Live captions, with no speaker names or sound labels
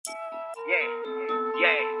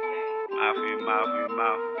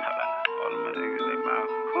Mafia. All of my niggas, they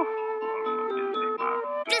mouth. All of my bitches, they mouth.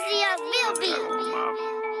 This is your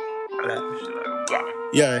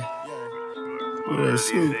Yeah.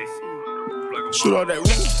 Shoot all that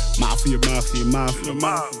Mafia.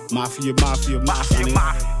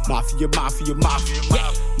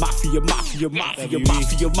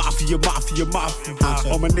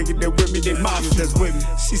 All my niggas that with me, they mafia, that's with me.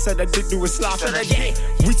 She said that dick do it sloppy.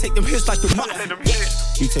 We take them hits like the mafia.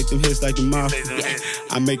 We take them hits like the mafia.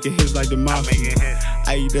 I make it hits like the mafia.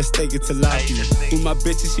 I eat that steak until tilapia. With my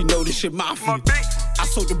bitches, she know this shit mafia. I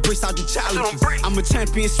sold the bricks out the challenge. I'm a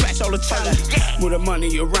champion, scratch all the challenge. Move the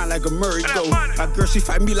money around like a merry-go. My girl, she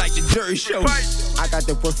fight me like the jury show. I got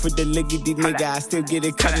the work for the liggity nigga. I still get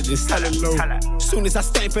it cut it and sell it low. Soon as I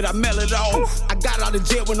stamp it, I mail it off. I got out of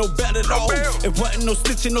jail with no bet at all. It wasn't no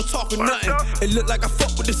stitching, no talking, nothing. It looked like I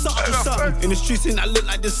fuck with the sauce or something. In the streets and I look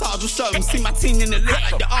like the sauce or something. See my team and it look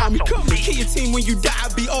like the army coming. Kill your team when you die,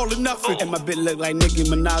 be all or nothing. And my bitch look like Nicki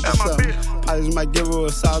Minaj or something. I just might give her a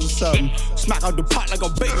sauce or something. Smack out the pot like a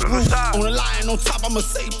baked roof. On the lion on top, I'ma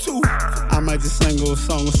say too. I might just sing her a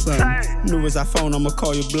song or something. New as I phone, I'ma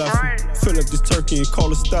call you bluffing. Fill up this turkey and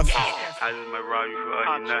call it stuff. I just might rob you for all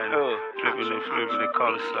you nothing. Flip it and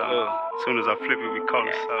call it something. As soon as I flip it, we call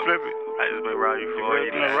it something. Flip it. I just might rob you for all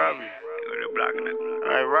you nothing. Go to blocking it.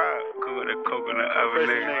 Alright, rob. Cook with the coconut oven,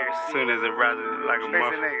 nigga. As soon as it rises, it's like a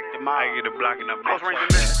muffin. I get the block and I bitch.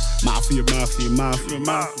 Mafia.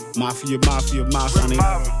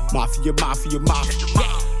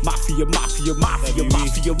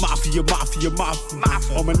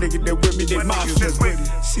 All my niggas that with me, they mafia.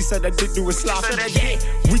 She said that dick do it sloppy.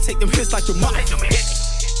 We take them hits like the mafia.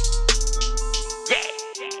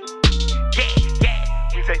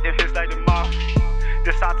 We take them hits like the mafia.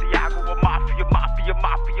 The Santiago of Mafia.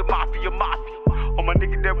 All my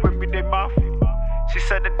niggas that with me, they mafia. She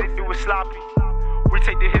said that dick do it sloppy. We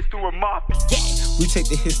take the hits through a mafia. We take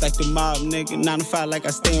the hits like the mob, nigga. 9 to 5 like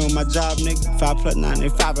I stay on my job, nigga. 5 + 9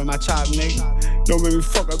 and 5 in my chop, nigga. Don't make me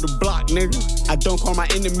fuck up the block, nigga. I don't call my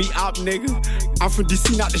enemy op, nigga. I'm from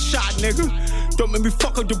DC, not the shot, nigga. Don't make me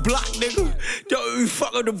fuck up the block, nigga. Don't make me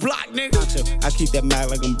fuck up the block, nigga. I keep that mag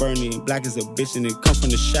like I'm burning. Black as a bitch and it come from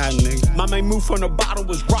the shot, nigga. My main move from the bottom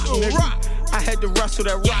was rock, nigga. I had to wrestle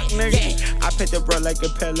that rock, nigga. I pet that bro like a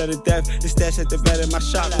pet letter death. The stash at the vet at my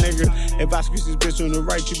shop, nigga. If I squeeze this bitch on the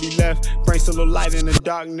right, you be left. Brains a little light in the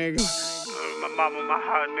dark, nigga. My mama, my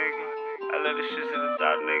heart, nigga. I love the shit to the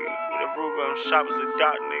dark, nigga. With a Ruger, I'm sharp as a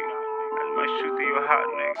dot, nigga. I might shoot through your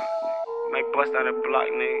heart, nigga. Might bust out a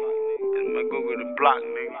block, nigga. I might go with the block,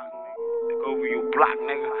 nigga. Go over your block,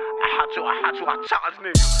 nigga. I hot you, I charge,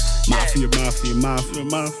 nigga. Mafia,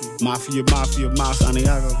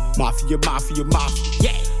 Santiago.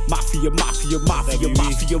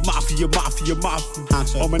 Mafia.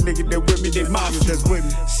 All my niggas that with me, they mafia, that's with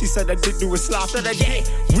me. She said that dick do it sloppy.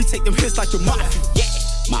 We take them hits like the mafia.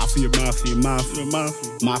 Mafia, Santiago.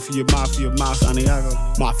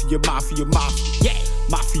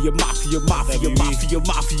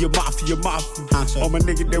 Mafia. All my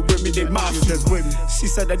niggas that with me, they mafia, that's with me. She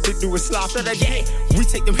said that dick do it sloppy. We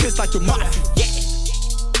take them hits like the mafia.